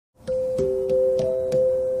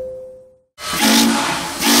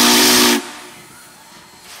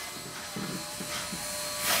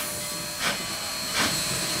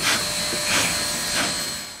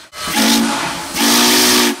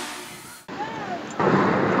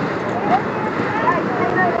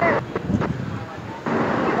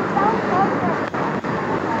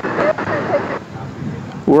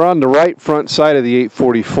We're on the right front side of the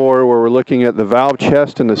 844 where we're looking at the valve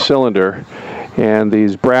chest and the cylinder. And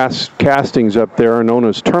these brass castings up there are known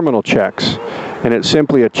as terminal checks. And it's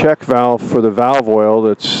simply a check valve for the valve oil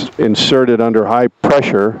that's inserted under high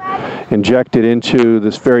pressure, injected into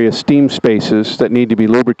this various steam spaces that need to be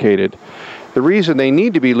lubricated. The reason they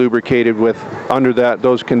need to be lubricated under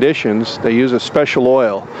those conditions, they use a special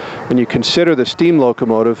oil. When you consider the steam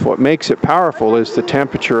locomotive, what makes it powerful is the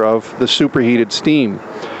temperature of the superheated steam.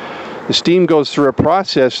 The steam goes through a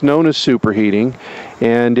process known as superheating,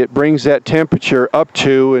 and it brings that temperature up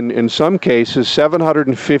to, in some cases,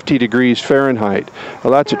 750 degrees Fahrenheit.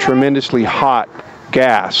 Well, that's a tremendously hot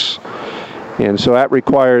gas. And so that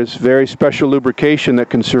requires very special lubrication that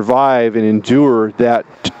can survive and endure that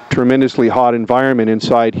tremendously hot environment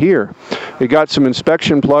inside here. We got some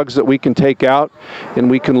inspection plugs that we can take out, and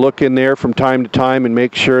we can look in there from time to time and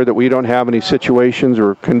make sure that we don't have any situations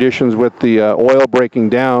or conditions with the oil breaking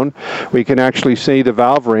down. We can actually see the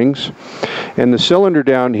valve rings. And the cylinder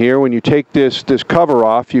down here, when you take this cover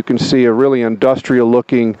off, you can see a really industrial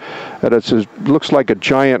looking, looks like a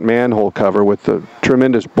giant manhole cover with a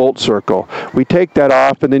tremendous bolt circle. We take that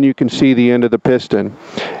off, and then you can see the end of the piston,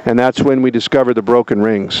 and that's when we discover the broken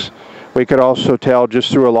rings. We could also tell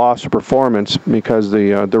just through a loss of performance because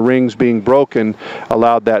the rings being broken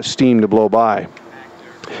allowed that steam to blow by.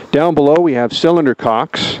 Down below we have cylinder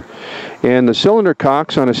cocks, and the cylinder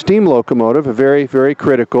cocks on a steam locomotive are very, very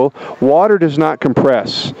critical. Water does not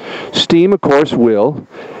compress. Steam, of course, will,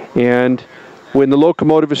 and when the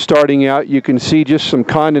locomotive is starting out, you can see just some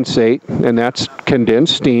condensate, and that's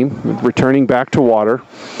condensed steam returning back to water.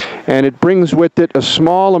 And it brings with it a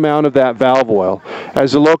small amount of that valve oil.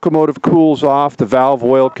 As the locomotive cools off, the valve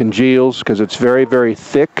oil congeals because it's very, very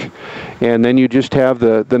thick, and then you just have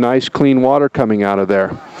the nice clean water coming out of there.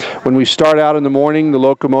 When we start out in the morning, the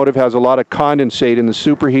locomotive has a lot of condensate in the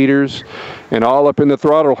superheaters and all up in the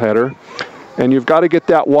throttle header. And you've got to get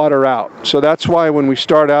that water out. So that's why when we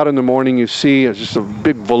start out in the morning, you see just a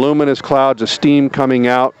big voluminous clouds of steam coming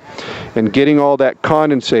out and getting all that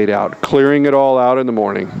condensate out, clearing it all out in the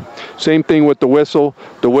morning. Same thing with the whistle.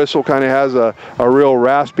 The whistle kind of has a real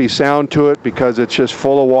raspy sound to it because it's just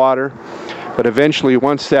full of water. But eventually,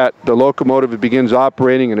 once the locomotive begins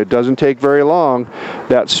operating, and it doesn't take very long,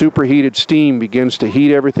 that superheated steam begins to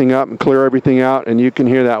heat everything up and clear everything out, and you can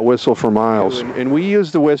hear that whistle for miles. And we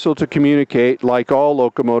use the whistle to communicate like all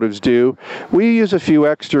locomotives do. We use a few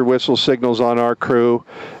extra whistle signals on our crew.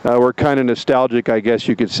 We're kind of nostalgic, I guess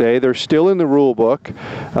you could say. They're still in the rule book.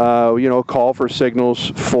 You know, call for signals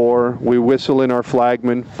 4. We whistle in our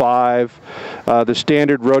flagman 5. The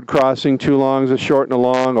standard road crossing, 2 longs, a short and a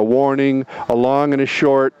long, a warning, a long and a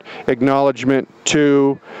short, acknowledgement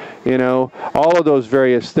 2, you know, all of those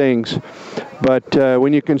various things. But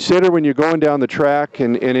when you consider when you're going down the track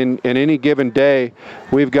and in any given day,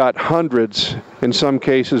 we've got hundreds, in some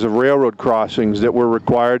cases, of railroad crossings that we're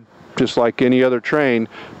required, just like any other train,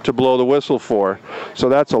 to blow the whistle for. So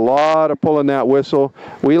that's a lot of pulling that whistle.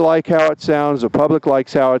 We like how it sounds, the public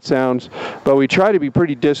likes how it sounds, but we try to be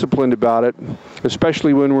pretty disciplined about it,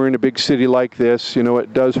 especially when we're in a big city like this. You know,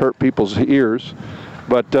 it does hurt people's ears,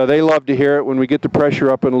 but they love to hear it. When we get the pressure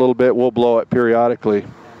up in a little bit, we'll blow it periodically.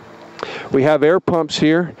 We have air pumps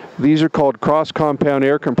here. These are called cross-compound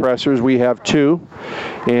air compressors. We have 2,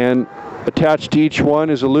 and attached to each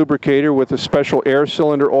one is a lubricator with a special air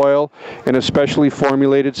cylinder oil and a specially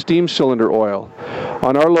formulated steam cylinder oil.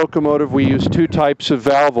 On our locomotive, we use 2 types of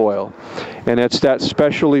valve oil, and it's that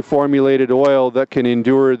specially formulated oil that can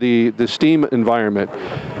endure the steam environment.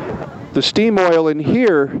 The steam oil in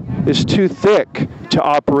here is too thick to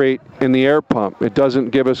operate in the air pump. It doesn't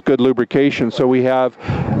give us good lubrication, so we have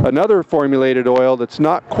another formulated oil that's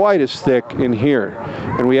not quite as thick in here.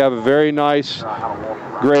 And we have a very nice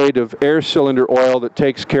grade of air cylinder oil that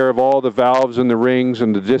takes care of all the valves and the rings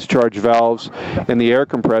and the discharge valves and the air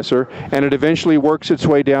compressor, and it eventually works its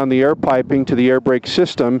way down the air piping to the air brake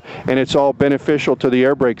system, and it's all beneficial to the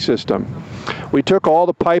air brake system. We took all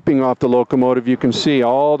the piping off the locomotive. You can see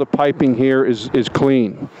all the piping here is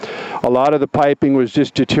clean. A lot of the piping was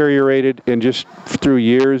just deteriorated and just through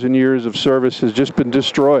years and years of service has just been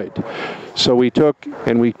destroyed. So we took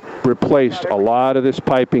and we replaced a lot of this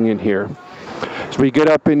piping in here. So we get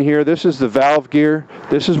up in here. This is the valve gear.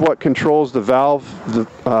 This is what controls the valve,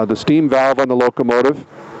 the steam valve on the locomotive.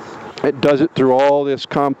 It does it through all this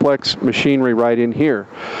complex machinery right in here.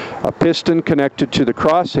 A piston connected to the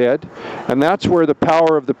crosshead, and that's where the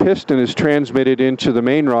power of the piston is transmitted into the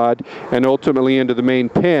main rod and ultimately into the main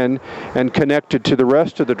pin and connected to the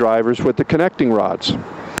rest of the drivers with the connecting rods.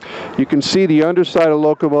 You can see the underside of the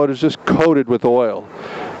locomotive is just coated with oil.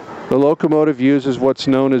 The locomotive uses what's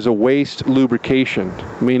known as a waste lubrication,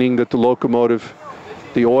 meaning that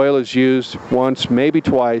the oil is used once, maybe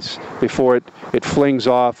twice, before it flings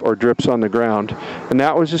off or drips on the ground. And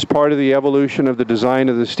that was just part of the evolution of the design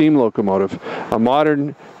of the steam locomotive.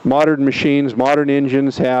 Modern machines, modern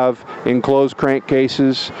engines have enclosed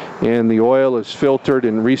crankcases, and the oil is filtered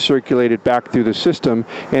and recirculated back through the system,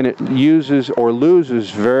 and it uses or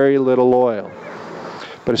loses very little oil.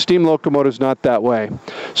 But a steam locomotive is not that way.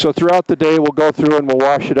 So throughout the day, we'll go through and we'll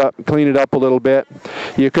wash it up and clean it up a little bit.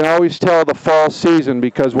 You can always tell the fall season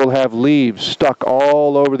because we'll have leaves stuck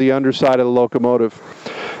all over the underside of the locomotive.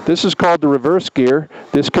 This is called the reverse gear.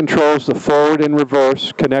 This controls the forward and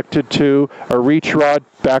reverse connected to a reach rod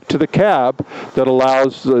back to the cab that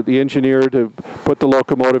allows the engineer to put the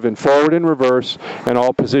locomotive in forward and reverse and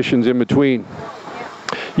all positions in between.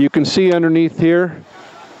 You can see underneath here,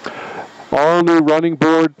 all new running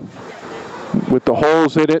board with the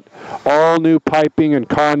holes in it, all new piping and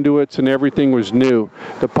conduits, and everything was new.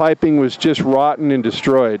 The piping was just rotten and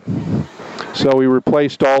destroyed, so we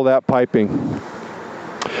replaced all that piping.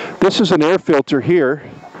 This is an air filter here.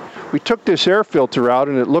 We took this air filter out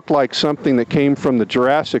and it looked like something that came from the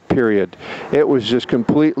Jurassic period. It was just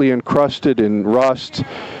completely encrusted in rust,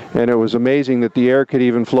 and it was amazing that the air could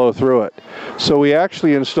even flow through it. So we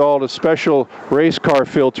actually installed a special race car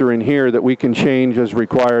filter in here that we can change as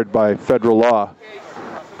required by federal law.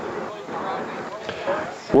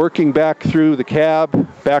 Working back through the cab,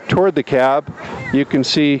 back toward the cab, you can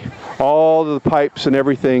see all the pipes and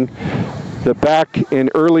everything that back in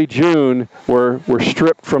early June were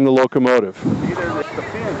stripped from the locomotive.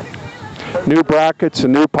 New brackets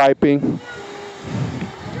and new piping.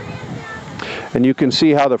 And you can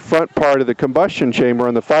see how the front part of the combustion chamber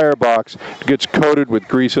on the firebox gets coated with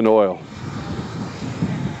grease and oil.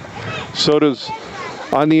 So does,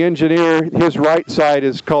 on the engineer, his right side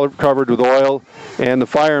is covered with oil, and the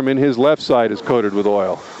fireman, his left side is coated with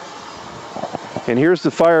oil. And here's the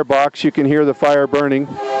firebox. You can hear the fire burning,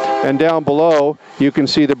 and down below you can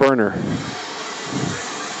see the burner.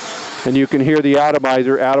 And you can hear the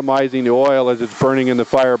atomizer atomizing the oil as it's burning in the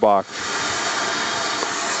firebox.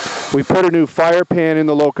 We put a new fire pan in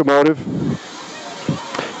the locomotive.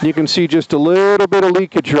 You can see just a little bit of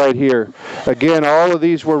leakage right here. Again, all of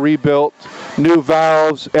these were rebuilt. New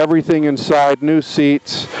valves, everything inside, new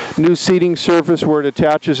seats, new seating surface where it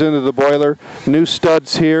attaches into the boiler, new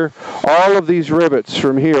studs here. All of these rivets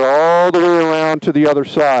from here all the way around to the other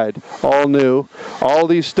side, all new. All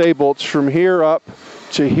these stay bolts from here up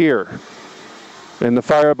to here. And the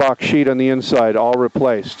firebox sheet on the inside, all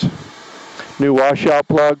replaced. New washout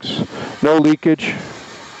plugs, no leakage,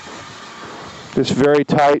 just very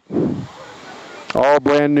tight, all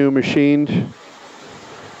brand new machined,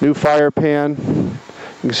 new fire pan.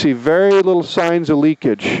 You can see very little signs of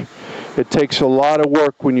leakage. It takes a lot of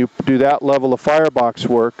work when you do that level of firebox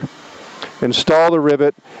work. Install the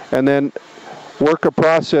rivet and then work a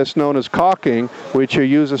process known as caulking, which you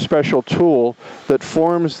use a special tool that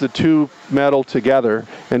forms the two metal together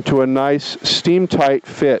into a nice steam-tight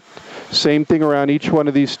fit. Same thing around each one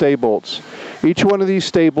of these stay bolts. Each one of these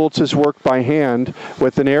stay bolts is worked by hand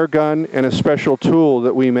with an air gun and a special tool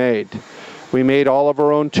that we made. We made all of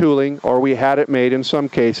our own tooling, or we had it made in some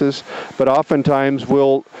cases, but oftentimes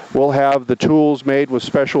we'll have the tools made with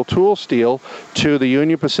special tool steel to the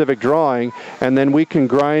Union Pacific drawing, and then we can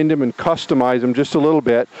grind them and customize them just a little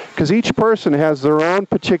bit, because each person has their own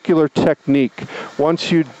particular technique.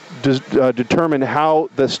 Once you determine how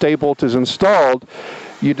the stay bolt is installed,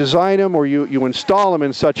 you design them or you install them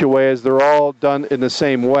in such a way as they're all done in the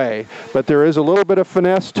same way. But there is a little bit of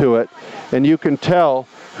finesse to it, and you can tell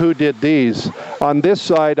who did these. On this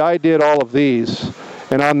side, I did all of these.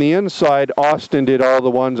 And on the inside, Austin did all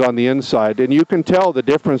the ones on the inside. And you can tell the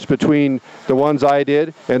difference between the ones I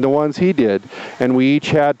did and the ones he did. And we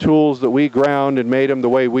each had tools that we ground and made them the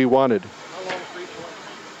way we wanted.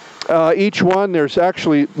 Each one, there's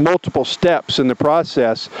actually multiple steps in the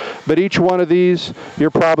process, but each one of these, you're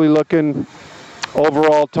probably looking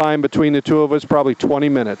overall time between the two of us, probably 20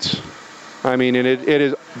 minutes. I mean, and it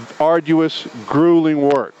is arduous, grueling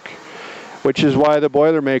work, which is why the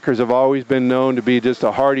Boilermakers have always been known to be just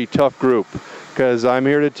a hardy, tough group, because I'm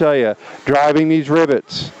here to tell you, driving these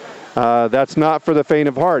rivets, that's not for the faint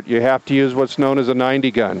of heart. You have to use what's known as a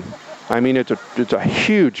 90 gun. I mean, it's a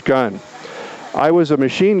huge gun. I was a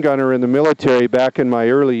machine gunner in the military back in my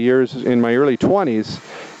early years, in my early 20s,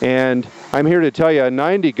 and I'm here to tell you a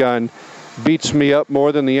 90 gun beats me up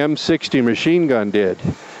more than the M60 machine gun did.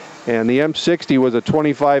 And the M60 was a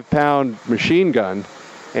 25-pound machine gun,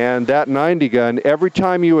 and that 90 gun, every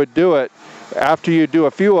time you would do it, after you do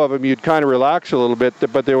a few of them, you'd kind of relax a little bit,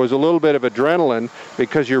 but there was a little bit of adrenaline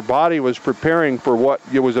because your body was preparing for what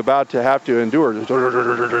it was about to have to endure.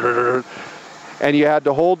 And you had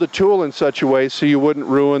to hold the tool in such a way so you wouldn't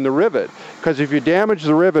ruin the rivet. Because if you damage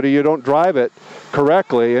the rivet or you don't drive it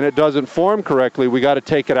correctly and it doesn't form correctly, we got to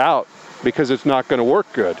take it out because it's not going to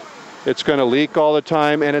work good. It's going to leak all the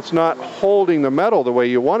time and it's not holding the metal the way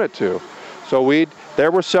you want it to. So there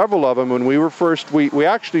were several of them when we were first, we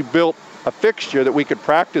actually built a fixture that we could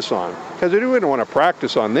practice on, because we didn't want to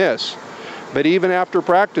practice on this. But even after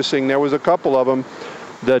practicing, there was a couple of them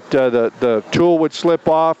that the tool would slip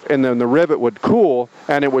off and then the rivet would cool,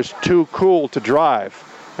 and it was too cool to drive,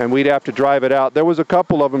 and we'd have to drive it out. There was a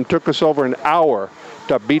couple of them, took us over an hour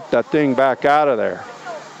to beat that thing back out of there.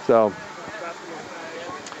 So,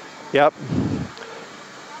 yep.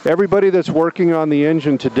 Everybody that's working on the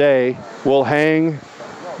engine today will hang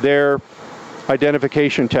their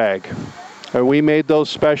identification tag. And we made those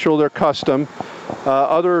special, they're custom.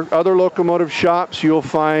 Other locomotive shops, you'll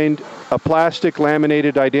find a plastic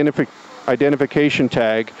laminated identification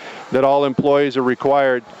tag that all employees are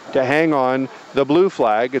required to hang on the blue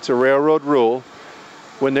flag. It's a railroad rule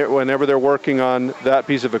whenever they're working on that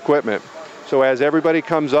piece of equipment. So as everybody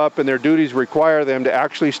comes up and their duties require them to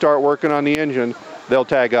actually start working on the engine, they'll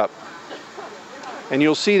tag up. And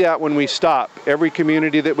you'll see that when we stop. Every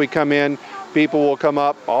community that we come in, people will come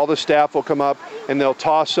up, all the staff will come up, and they'll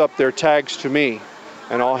toss up their tags to me,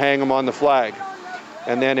 and I'll hang them on the flag.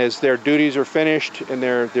 And then as their duties are finished, and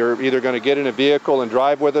they're either going to get in a vehicle and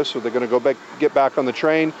drive with us, or they're going to get back on the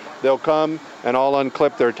train, they'll come, and I'll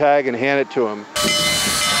unclip their tag and hand it to them.